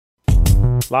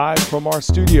Live from our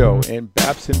studio in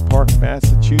Babson Park,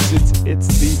 Massachusetts, it's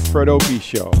the Fred Opie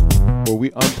Show, where we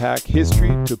unpack history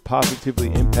to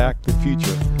positively impact the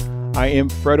future. I am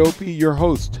Fred Opie, your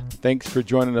host. Thanks for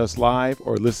joining us live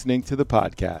or listening to the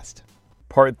podcast.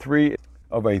 Part 3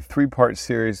 of a 3-part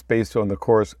series based on the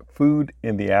course Food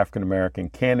in the African American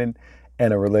Canon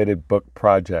and a related book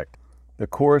project. The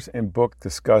course and book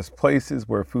discuss places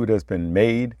where food has been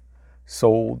made,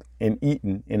 sold, and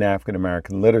eaten in African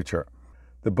American literature.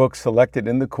 The books selected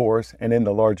in the course and in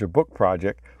the larger book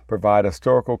project provide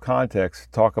historical context to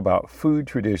talk about food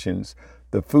traditions,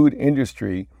 the food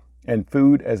industry, and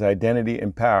food as identity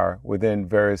and power within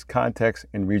various contexts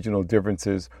and regional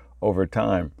differences over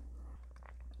time.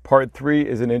 Part 3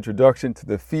 is an introduction to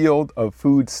the field of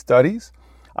food studies.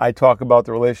 I talk about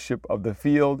the relationship of the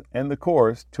field and the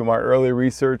course to my early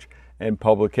research and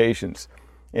publications.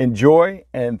 Enjoy,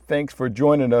 and thanks for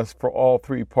joining us for all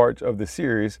 3 parts of the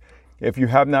series. If you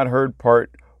have not heard part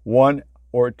 1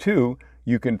 or 2,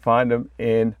 you can find them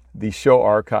in the show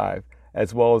archive,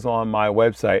 as well as on my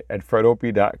website at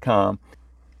fredopie.com,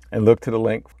 and look to the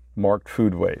link marked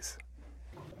Foodways.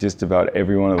 Just about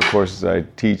every one of the courses I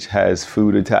teach has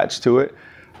food attached to it.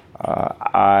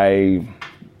 I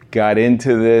got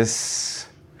into this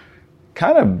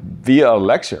kind of via a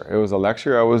lecture. It was a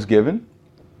lecture I was given.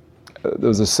 There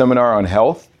was a seminar on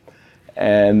health.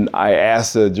 And I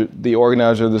asked the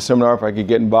organizer of the seminar if I could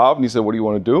get involved, and he said, "What do you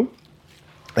want to do?"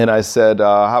 And I said,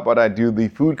 "How about I do the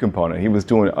food component?" He was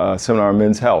doing a seminar on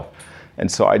men's health. And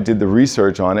so I did the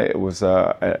research on it. It was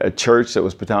a church that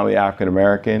was predominantly African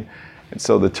American. And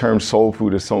so the term soul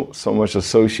food is so much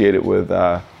associated with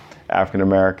African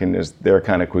American as their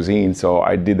kind of cuisine. So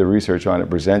I did the research on it,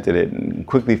 presented it, and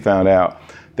quickly found out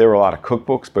there were a lot of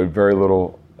cookbooks, but very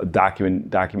little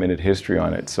documented history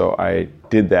on it. So I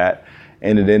did that.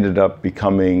 And it ended up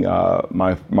becoming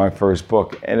my first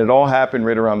book. And it all happened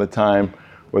right around the time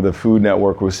where the Food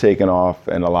Network was taken off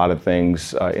and a lot of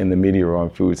things in the media were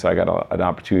on food. So I got an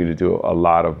opportunity to do a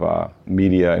lot of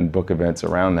media and book events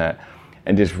around that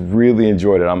and just really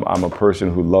enjoyed it. I'm a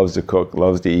person who loves to cook,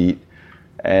 loves to eat.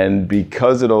 And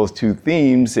because of those 2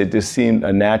 themes, it just seemed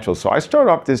natural. So I started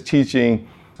off just teaching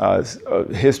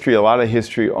history, a lot of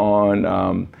history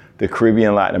on the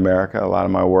Caribbean, Latin America. A lot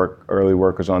of my early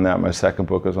work was on that. My second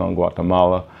book was on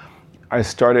Guatemala. I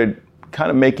started kind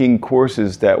of making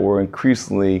courses that were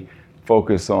increasingly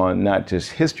focused on not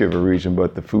just history of a region,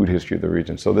 but the food history of the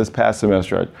region. So this past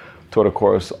semester, I taught a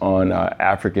course on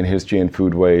African history and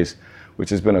foodways,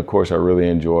 which has been a course I really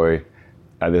enjoy.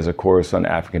 There's a course on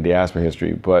African diaspora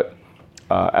history. But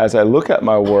as I look at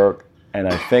my work and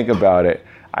I think about it,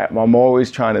 I'm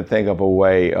always trying to think of a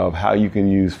way of how you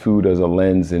can use food as a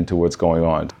lens into what's going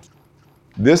on.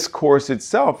 This course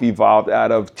itself evolved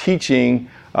out of teaching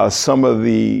some of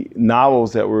the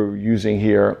novels that we're using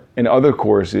here in other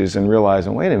courses and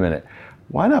realizing, wait a minute,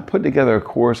 why not put together a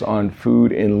course on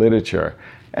food in literature?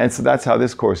 And so that's how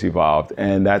this course evolved,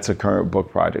 and that's a current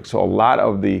book project. So a lot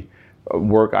of the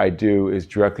work I do is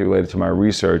directly related to my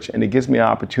research, and it gives me an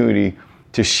opportunity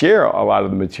to share a lot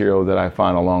of the material that I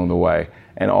find along the way,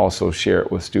 and also share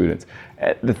it with students.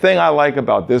 The thing I like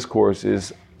about this course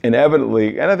is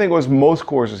inevitably, and I think it was most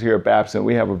courses here at Babson,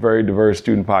 we have a very diverse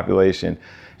student population,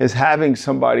 is having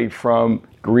somebody from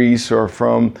Greece or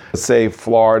from, say,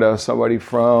 Florida, somebody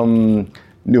from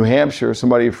New Hampshire,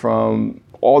 somebody from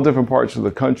all different parts of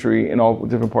the country and all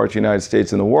different parts of the United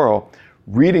States and the world,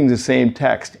 reading the same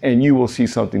text, and you will see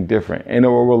something different, and it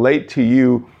will relate to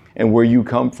you and where you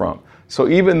come from. So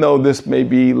even though this may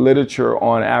be literature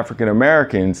on African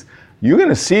Americans, you're going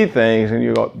to see things and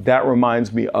you go, that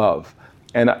reminds me of.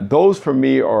 And those for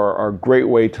me are a great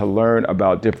way to learn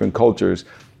about different cultures,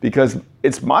 because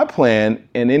it's my plan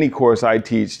in any course I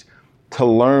teach to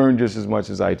learn just as much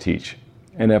as I teach.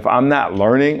 And if I'm not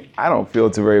learning, I don't feel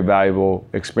it's a very valuable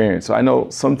experience. So I know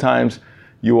sometimes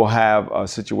you will have a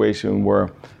situation where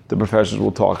the professors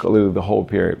will talk literally the whole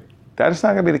period. That is not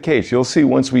going to be the case. You'll see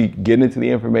once we get into the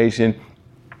information,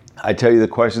 I tell you the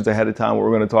questions ahead of time, what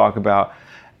we're going to talk about,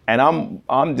 and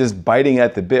I'm just biting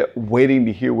at the bit, waiting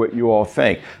to hear what you all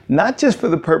think. Not just for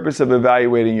the purpose of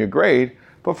evaluating your grade,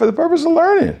 but for the purpose of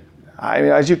learning. I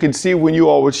mean, as you can see when you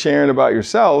all were sharing about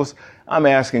yourselves, I'm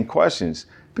asking questions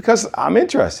because I'm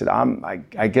interested.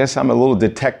 I guess I'm a little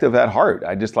detective at heart.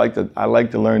 I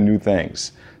like to learn new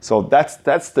things. So that's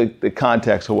the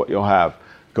context of what you'll have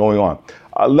going on.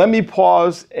 Let me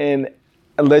pause and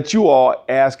let you all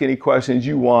ask any questions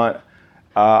you want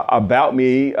about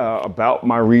me, about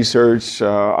my research,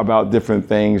 about different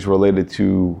things related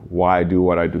to why I do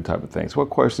what I do type of things. What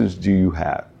questions do you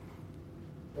have?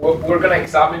 We're going to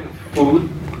examine food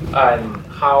and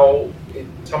how it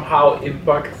somehow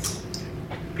impacts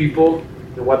people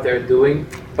and what they're doing.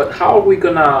 But how are we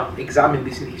gonna examine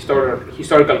this in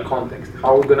historical context?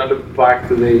 How are we gonna look back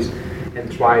to this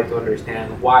and try to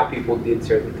understand why people did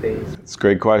certain things? It's a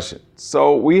great question.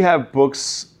 So we have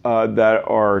books that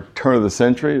are turn of the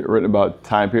century, written about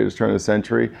time periods turn of the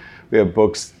century. We have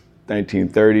books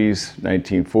 1930s,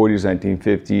 1940s,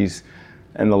 1950s,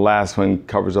 and the last one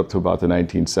covers up to about the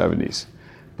 1970s.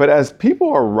 But as people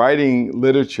are writing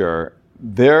literature,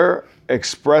 they're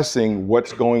expressing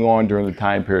what's going on during the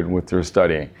time period in which they're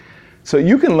studying. So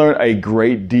you can learn a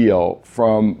great deal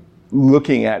from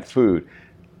looking at food.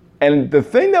 And the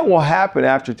thing that will happen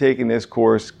after taking this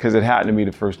course, because it happened to me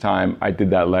the first time I did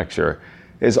that lecture,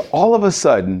 is all of a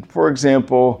sudden, for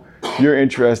example, you're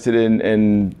interested in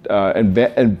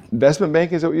investment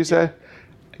banking, is that what you said?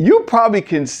 You probably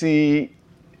can see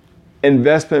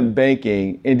investment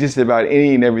banking in just about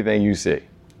any and everything you see. All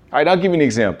right, I'll give you an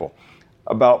example.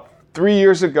 About 3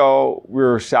 years ago, we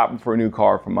were shopping for a new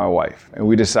car for my wife, and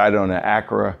we decided on an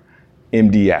Acura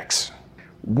MDX.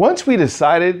 Once we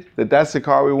decided that that's the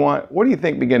car we want, what do you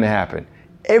think began to happen?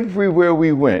 Everywhere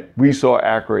we went, we saw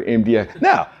Acura MDX.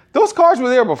 Now, those cars were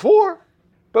there before,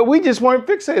 but we just weren't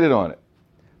fixated on it.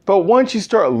 But once you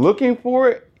start looking for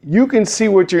it, you can see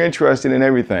what you're interested in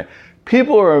everything.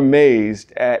 People are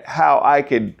amazed at how I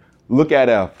could look at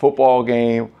a football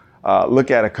game, look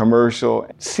at a commercial,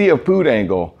 see a food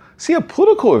angle, see a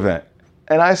political event,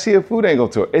 and I see a food angle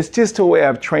to it. It's just the way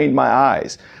I've trained my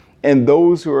eyes. And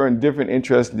those who are in different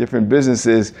interests, different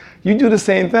businesses, you do the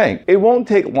same thing. It won't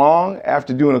take long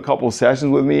after doing a couple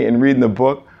sessions with me and reading the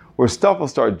book where stuff will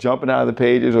start jumping out of the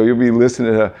pages, or you'll be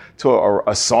listening to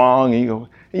a song and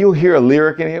you'll hear a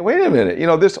lyric and you go, wait a minute,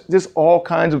 there's all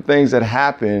kinds of things that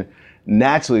happen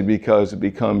naturally because it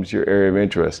becomes your area of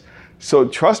interest. So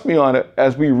trust me on it,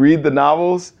 as we read the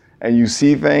novels and you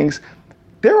see things,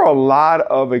 there are a lot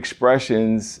of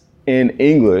expressions in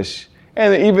English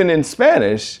and even in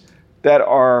Spanish that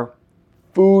are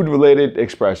food-related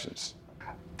expressions.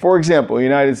 For example, in the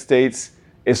United States,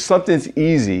 if something's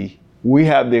easy, we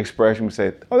have the expression, we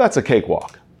say, oh, that's a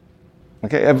cakewalk.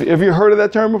 Okay, have you heard of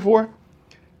that term before?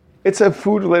 It's a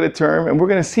food-related term, and we're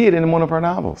gonna see it in one of our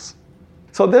novels.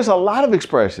 So there's a lot of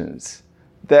expressions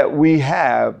that we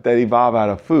have that evolve out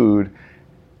of food,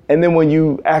 and then when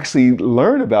you actually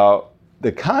learn about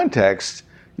the context,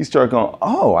 you start going,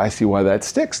 oh, I see why that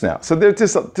sticks now. So there's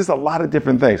just a lot of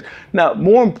different things. Now,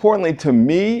 more importantly to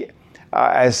me,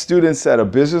 as students at a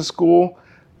business school,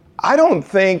 I don't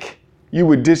think you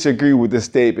would disagree with the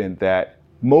statement that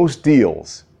most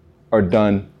deals are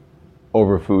done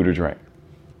over food or drink.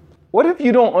 What if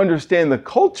you don't understand the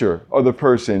culture of the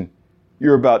person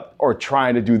you're about or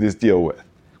trying to do this deal with?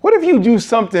 What if you do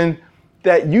something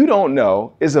that you don't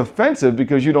know is offensive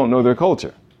because you don't know their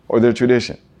culture or their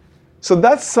tradition? So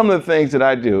that's some of the things that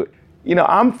I do.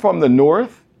 I'm from the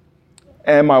North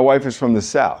and my wife is from the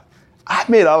South. I've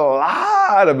made a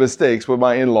lot of mistakes with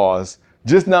my in-laws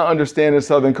just not understanding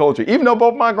Southern culture. Even though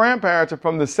both my grandparents are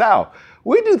from the South,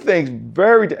 we do things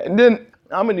and then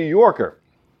I'm a New Yorker.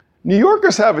 New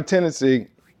Yorkers have a tendency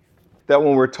that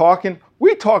when we're talking,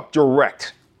 we talk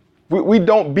direct. We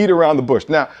don't beat around the bush.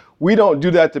 Now, we don't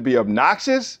do that to be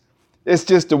obnoxious. It's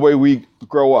just the way we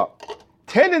grow up.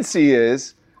 Tendency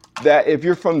is that if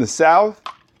you're from the South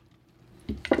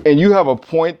and you have a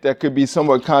point that could be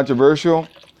somewhat controversial,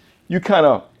 you kind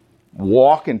of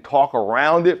walk and talk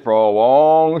around it for a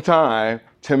long time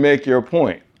to make your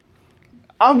point.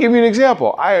 I'll give you an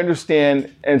example. I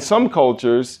understand in some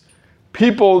cultures,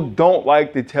 people don't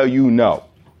like to tell you no.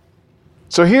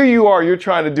 So here you are, you're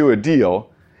trying to do a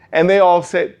deal, and they all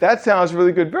say, that sounds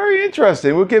really good, very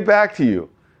interesting, we'll get back to you.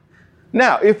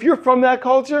 Now, if you're from that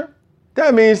culture,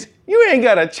 that means you ain't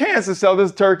got a chance to sell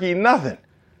this turkey nothing.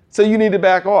 So you need to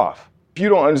back off. If you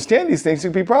don't understand these things, it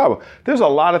could be a problem. There's a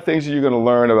lot of things that you're going to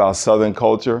learn about Southern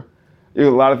culture. There's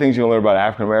a lot of things you're going to learn about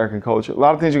African American culture. A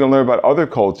lot of things you're going to learn about other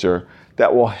culture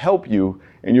that will help you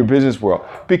in your business world.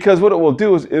 Because what it will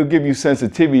do is it'll give you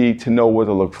sensitivity to know what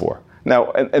to look for.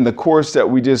 Now, in the course that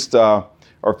we just are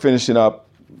finishing up,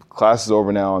 class is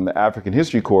over now on the African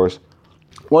history course,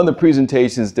 one of the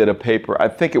presentations did a paper, I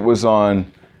think it was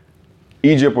on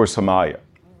Egypt or Somalia.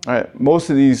 All right.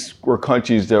 Most of these were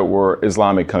countries that were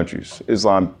Islamic countries.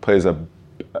 Islam plays a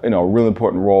really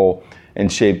important role in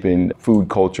shaping food,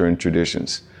 culture, and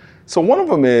traditions. So one of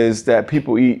them is that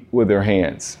people eat with their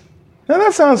hands. Now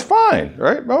that sounds fine,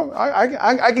 right? Well,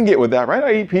 I can get with that, right?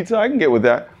 I eat pizza, I can get with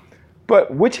that.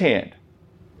 But which hand?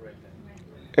 Right hand.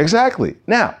 Exactly.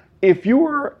 Now, if you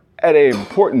were at an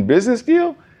important business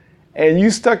deal and you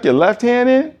stuck your left hand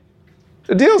in,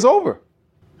 the deal's over.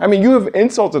 I mean, you have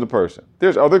insulted a person.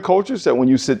 There's other cultures that when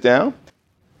you sit down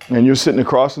and you're sitting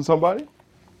across from somebody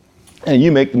and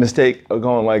you make the mistake of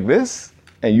going like this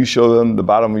and you show them the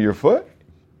bottom of your foot,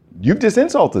 you've just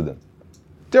insulted them.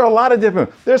 There are a lot of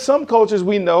there's some cultures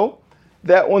we know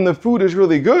that when the food is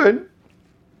really good,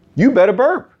 you better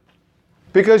burp.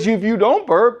 Because if you don't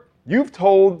burp, you've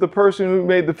told the person who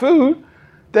made the food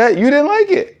that you didn't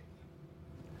like it.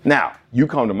 Now, you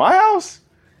come to my house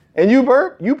and you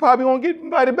burp, you probably won't get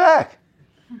invited back.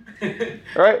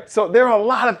 Right? So there are a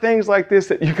lot of things like this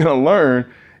that you're gonna learn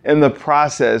in the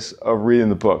process of reading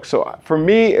the book. So for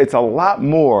me, it's a lot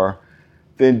more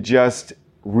than just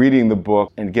reading the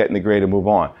book and getting the grade to move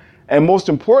on. And most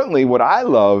importantly, what I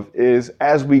love is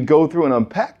as we go through and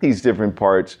unpack these different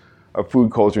parts of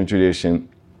food, culture, and tradition,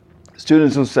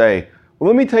 students will say, well,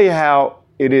 let me tell you how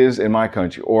it is in my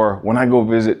country, or when I go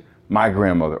visit my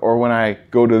grandmother, or when I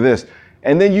go to this.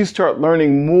 And then you start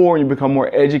learning more and you become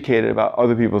more educated about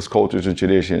other people's cultures and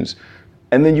traditions.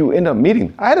 And then you end up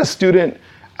meeting. I had a student,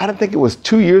 I don't think it was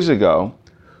 2 years ago,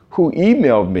 who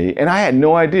emailed me, and I had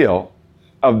no idea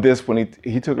of this when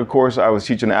he took a course. I was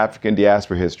teaching African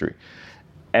diaspora history.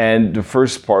 And the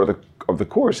first part of the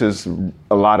course is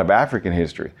a lot of African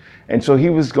history. And so he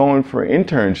was going for an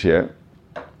internship,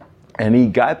 and he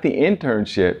got the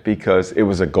internship because it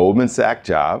was a Goldman Sachs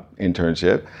job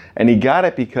internship. And he got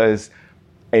it because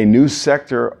a new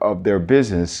sector of their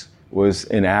business was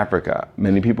in Africa.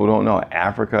 Many people don't know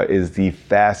Africa is the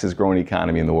fastest growing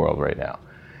economy in the world right now.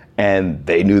 And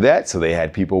they knew that, so they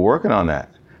had people working on that.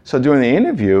 So during the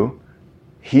interview,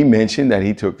 he mentioned that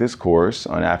he took this course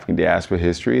on African diaspora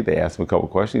history. They asked him a couple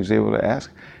questions he was able to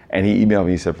ask. And he emailed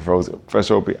me, he said,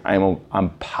 Professor Opie, I'm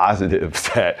positive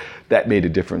that made a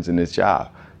difference in this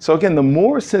job. So again, the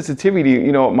more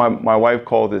sensitivity, my wife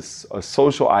called this a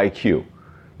social IQ.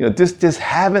 Just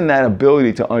having that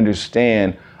ability to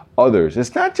understand others.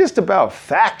 It's not just about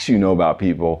facts you know about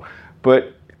people,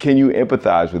 but can you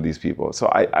empathize with these people?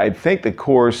 So I think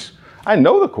I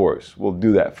know the course will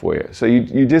do that for you. So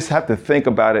you just have to think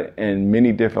about it in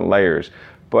many different layers,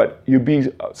 but you'd be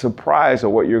surprised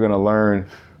at what you're gonna learn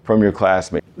from your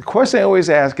classmates. The question I always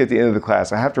ask at the end of the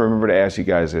class, I have to remember to ask you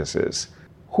guys this is,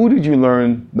 who did you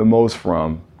learn the most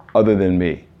from other than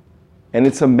me? And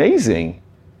it's amazing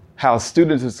how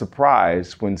students are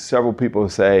surprised when several people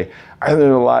say, I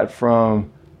learned a lot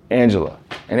from Angela.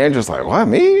 And Angela's like, what,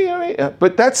 me?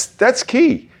 But that's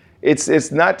key.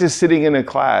 It's not just sitting in a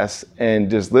class and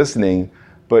just listening,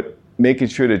 but making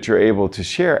sure that you're able to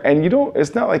share. And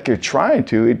it's not like you're trying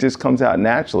to, it just comes out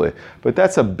naturally. But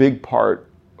that's a big part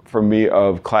for me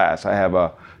of class. I have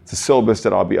it's a syllabus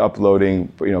that I'll be uploading,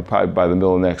 probably by the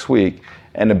middle of next week.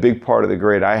 And a big part of the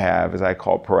grade I have is I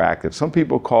call it proactive. Some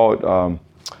people call it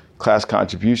class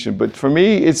contribution, but for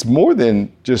me, it's more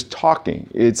than just talking.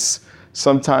 It's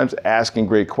sometimes asking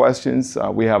great questions.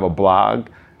 We have a blog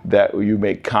that you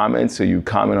make comments, so you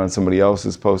comment on somebody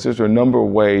else's post. There's a number of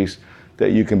ways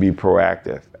that you can be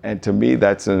proactive. And to me,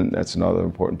 that's another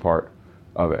important part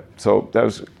of it. So that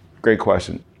was a great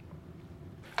question.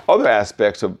 Other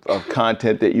aspects of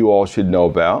content that you all should know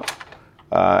about,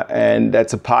 and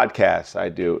that's a podcast I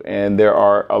do. And there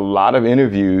are a lot of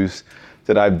interviews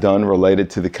that I've done related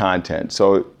to the content.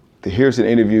 So here's an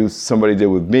interview somebody did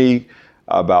with me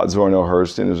about Zora Neale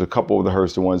Hurston. There's a couple of the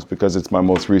Hurston ones because it's my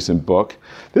most recent book.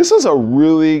 This was a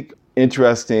really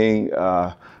interesting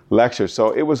lecture.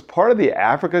 So it was part of the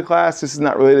Africa class. This is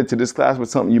not related to this class, but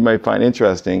something you might find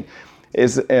interesting.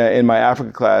 Is in my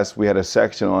Africa class, we had a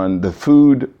section on the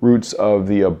food roots of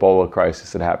the Ebola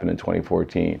crisis that happened in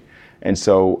 2014. And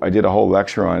so I did a whole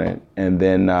lecture on it, and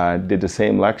then did the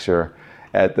same lecture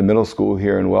at the middle school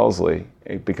here in Wellesley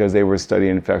because they were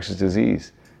studying infectious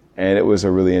disease. And it was a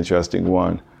really interesting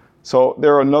one. So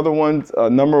there are a number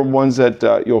of ones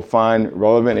that you'll find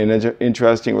relevant and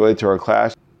interesting related to our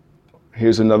class.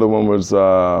 Here's another one was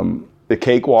the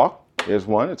cakewalk. Here's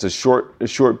one. It's a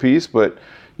short piece, but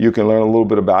you can learn a little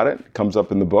bit about it. It comes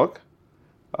up in the book.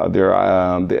 There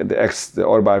are the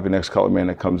autobiography of the Next Colored Man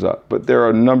that comes up. But there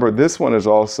are a number. This one is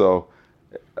also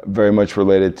very much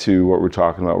related to what we're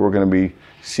talking about. We're going to be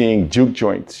seeing juke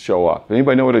joints show up.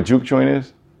 Anybody know what a juke joint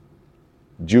is?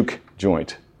 Juke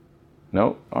joint.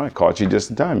 No? I caught you just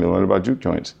in time. You'll learn about juke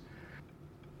joints.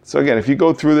 So again, if you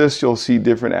go through this, you'll see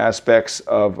different aspects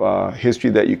of history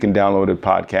that you can download at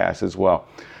podcasts as well.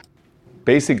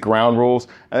 Basic ground rules.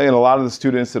 I think a lot of the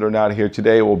students that are not here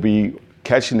today will be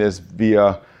catching this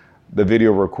via the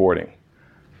video recording.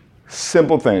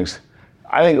 Simple things.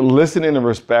 I think listening and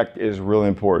respect is really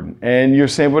important. And you're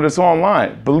saying, but it's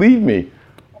online. Believe me,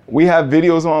 We have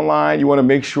videos online. You want to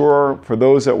make sure, for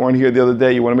those that weren't here the other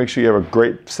day, you want to make sure you have a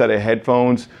great set of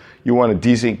headphones. You want a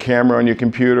decent camera on your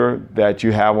computer that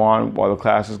you have on while the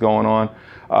class is going on.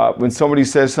 When somebody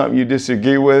says something you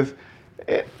disagree with,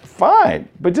 fine,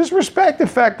 but just respect the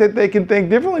fact that they can think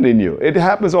differently than you. It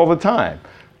happens all the time.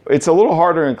 It's a little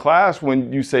harder in class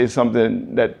when you say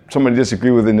something that somebody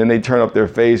disagrees with and then they turn up their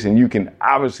face and you can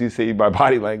obviously see by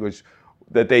body language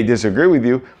that they disagree with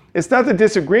you. It's not the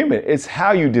disagreement, it's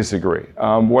how you disagree.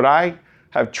 What I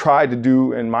have tried to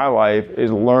do in my life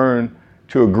is learn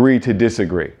to agree to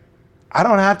disagree. I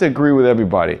don't have to agree with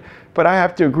everybody, but I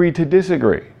have to agree to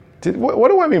disagree. What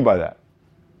do I mean by that?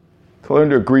 To learn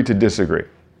to agree to disagree.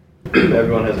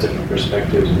 Everyone has different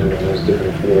perspectives and everyone has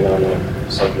different opinion on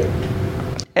that subject.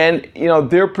 And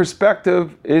their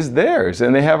perspective is theirs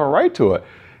and they have a right to it.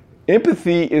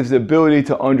 Empathy is the ability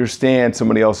to understand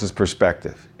somebody else's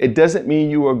perspective. It doesn't mean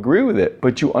you agree with it,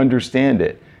 but you understand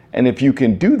it. And if you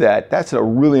can do that, that's a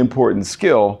really important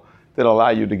skill that allow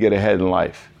you to get ahead in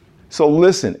life. So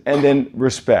listen and then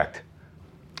respect.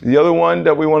 The other one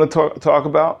that we want to talk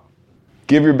about,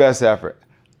 give your best effort.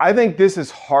 I think this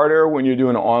is harder when you're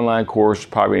doing an online course,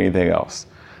 probably anything else,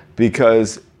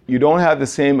 because you don't have the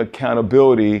same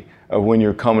accountability of when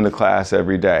you're coming to class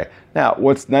every day. Now,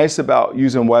 what's nice about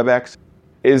using WebEx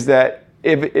is that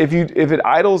if it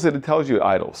idles, it tells you it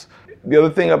idles. The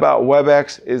other thing about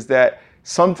WebEx is that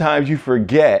sometimes you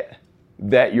forget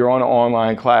that you're on an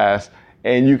online class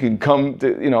and you can come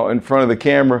to, in front of the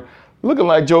camera looking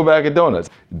like Joe Bag of Donuts.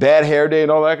 Bad hair day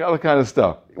and all that other kind of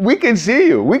stuff. We can see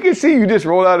you. We can see you just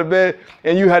rolled out of bed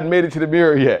and you hadn't made it to the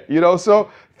mirror yet. So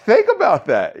think about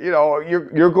that.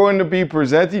 You're going to be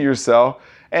presenting yourself.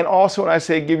 And also when I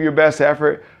say give your best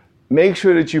effort, make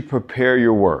sure that you prepare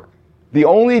your work. The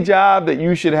only job that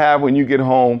you should have when you get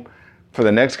home for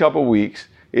the next couple of weeks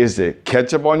is to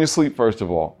catch up on your sleep, first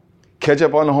of all, catch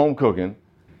up on the home cooking,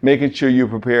 making sure you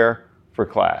prepare for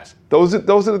class. Those are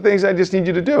the things I just need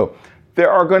you to do. There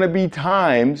are going to be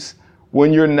times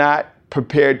when you're not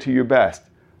prepared to your best.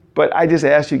 But I just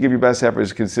ask you to give your best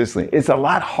efforts consistently. It's a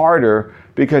lot harder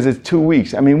because it's 2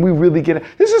 weeks. We really get it.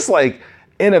 This is like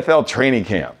NFL training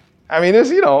camp.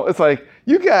 It's like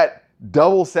you got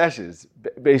double sessions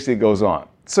basically goes on.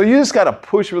 So you just got to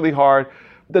push really hard.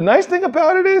 The nice thing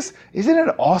about it is, isn't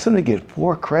it awesome to get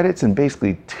 4 credits in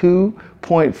basically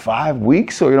 2.5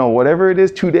 weeks or, whatever it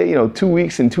is, 2 days, 2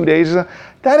 weeks and 2 days or something?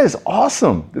 That is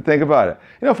awesome to think about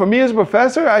it. For me as a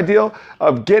professor, ideal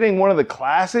of getting one of the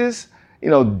classes,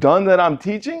 done that I'm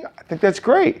teaching, I think that's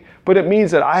great. But it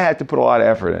means that I had to put a lot of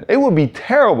effort in. It would be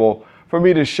terrible for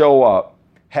me to show up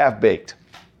half-baked.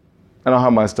 I don't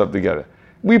have my stuff together.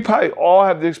 We probably all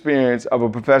have the experience of a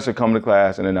professor coming to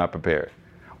class and they're not prepared.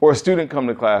 Or a student coming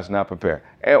to class and not prepared.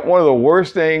 And one of the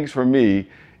worst things for me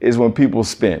is when people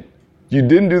spin. You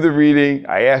didn't do the reading,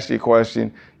 I asked you a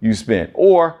question, you spin.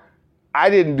 Or I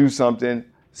didn't do something,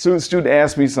 student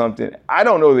asked me something, I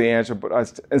don't know the answer,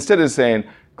 but instead of saying,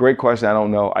 great question, I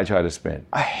don't know, I try to spin.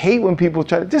 I hate when people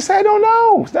try to just say, I don't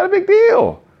know, it's not a big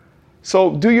deal.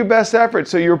 So do your best effort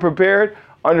so you're prepared.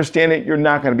 Understand it, you're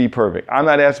not going to be perfect. I'm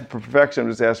not asking for perfection, I'm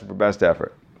just asking for best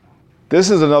effort. This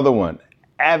is another one.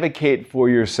 Advocate for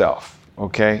yourself,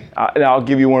 okay? And I'll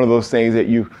give you one of those things that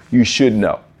you should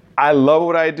know. I love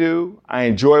what I do, I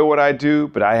enjoy what I do,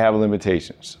 but I have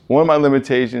limitations. One of my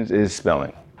limitations is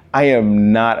spelling. I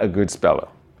am not a good speller.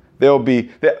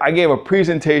 I gave a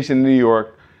presentation in New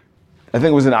York, I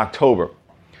think it was in October.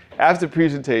 After the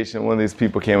presentation, one of these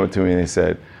people came up to me and they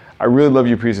said, I really love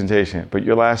your presentation, but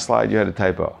your last slide, you had a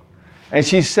typo. And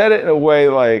she said it in a way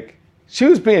like, she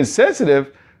was being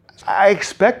sensitive. I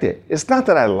expect it. It's not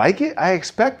that I like it, I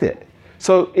expect it.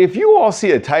 So if you all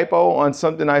see a typo on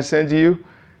something I send to you,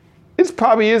 it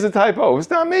probably is a typo. It's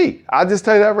not me. I'll just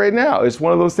tell you that right now. It's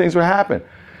one of those things that happen.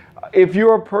 If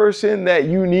you're a person that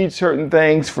you need certain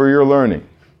things for your learning,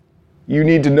 you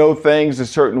need to know things a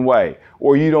certain way,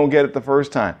 or you don't get it the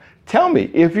first time, tell me.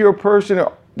 If you're a person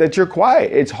that you're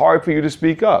quiet, it's hard for you to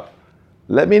speak up,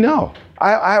 let me know.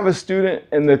 I have a student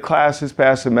in the class this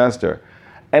past semester,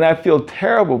 and I feel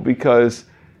terrible because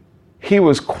he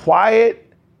was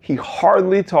quiet, he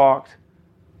hardly talked,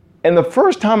 and the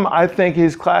first time I think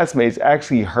his classmates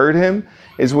actually heard him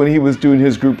is when he was doing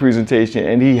his group presentation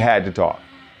and he had to talk.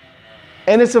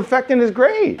 And it's affecting his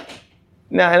grade.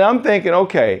 Now, and I'm thinking,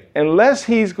 okay, unless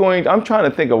I'm trying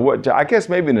to think of what job, I guess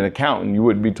maybe an accountant, you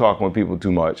wouldn't be talking with people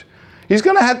too much. He's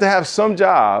gonna have to have some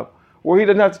job where he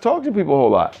doesn't have to talk to people a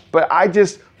whole lot. But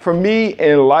for me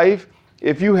in life,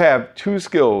 if you have 2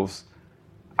 skills,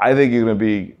 I think you're gonna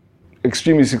be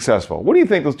extremely successful. What do you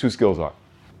think those 2 skills are?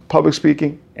 Public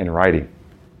speaking and writing.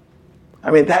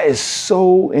 I mean, that is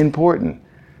so important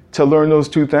to learn those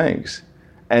two things.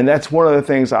 And that's one of the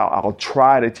things I'll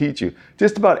try to teach you.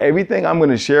 Just about everything I'm going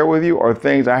to share with you are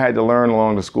things I had to learn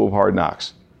along the School of Hard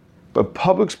Knocks. But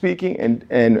public speaking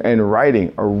and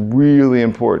writing are really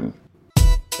important.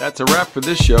 That's a wrap for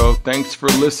this show. Thanks for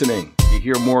listening. To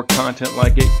hear more content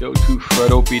like it, go to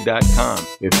fredopie.com.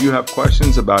 If you have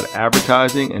questions about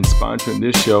advertising and sponsoring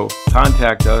this show,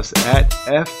 contact us at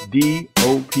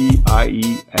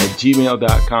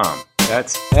fdopie@gmail.com.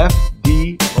 That's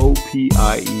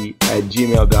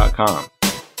fdopie@gmail.com.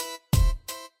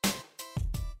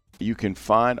 You can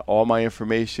find all my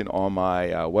information on my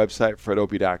website,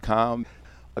 fredopie.com.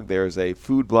 There's a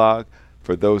food blog.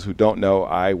 For those who don't know,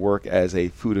 I work as a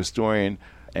food historian,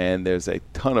 and there's a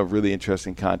ton of really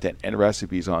interesting content and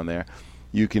recipes on there.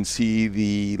 You can see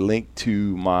the link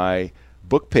to my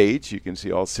book page. You can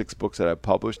see all 6 books that I've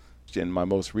published. In my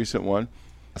most recent one,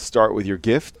 Start With Your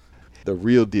Gift, the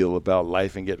real deal about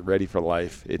life and get ready for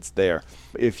life. It's there.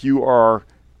 If you are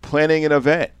planning an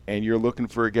event and you're looking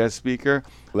for a guest speaker,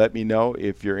 let me know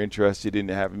if you're interested in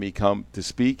having me come to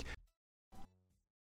speak.